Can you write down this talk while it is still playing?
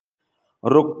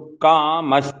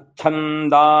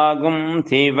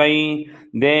रुक्कामश्छन्दागुंसि वै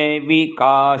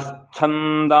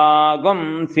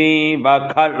देविकाश्छन्दागुंसि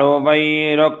खलु वै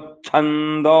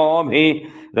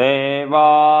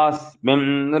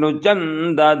रुक्छन्दोभिरेवास्मिन् रुचं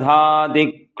दधाति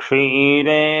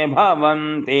क्षीरे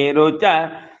भवन्ति रुच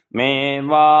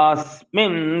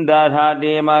मेवास्मिन्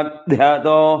दधति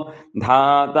मध्यतो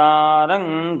धातारं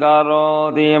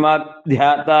करोति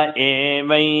मध्यत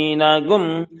एवैनगुं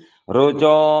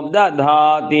रुचो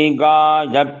दधाति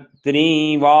गायत्री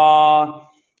वा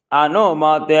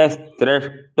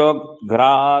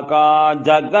अनुमतिस्त्रिष्टुघ्राका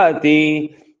जगति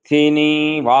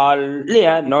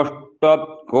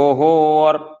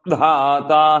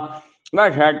सिनीवाल्यनुष्टुकुहोर्धाता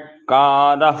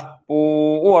वषट्कारः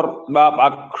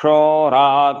पूर्वपक्षो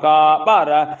राका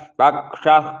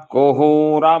परपक्षः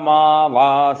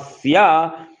कुहूरमावास्य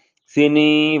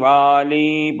सिनीवाली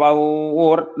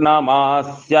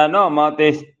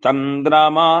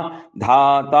पौर्णमास्यनुमतिश्चन्द्रमा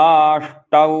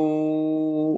धाताष्टौ।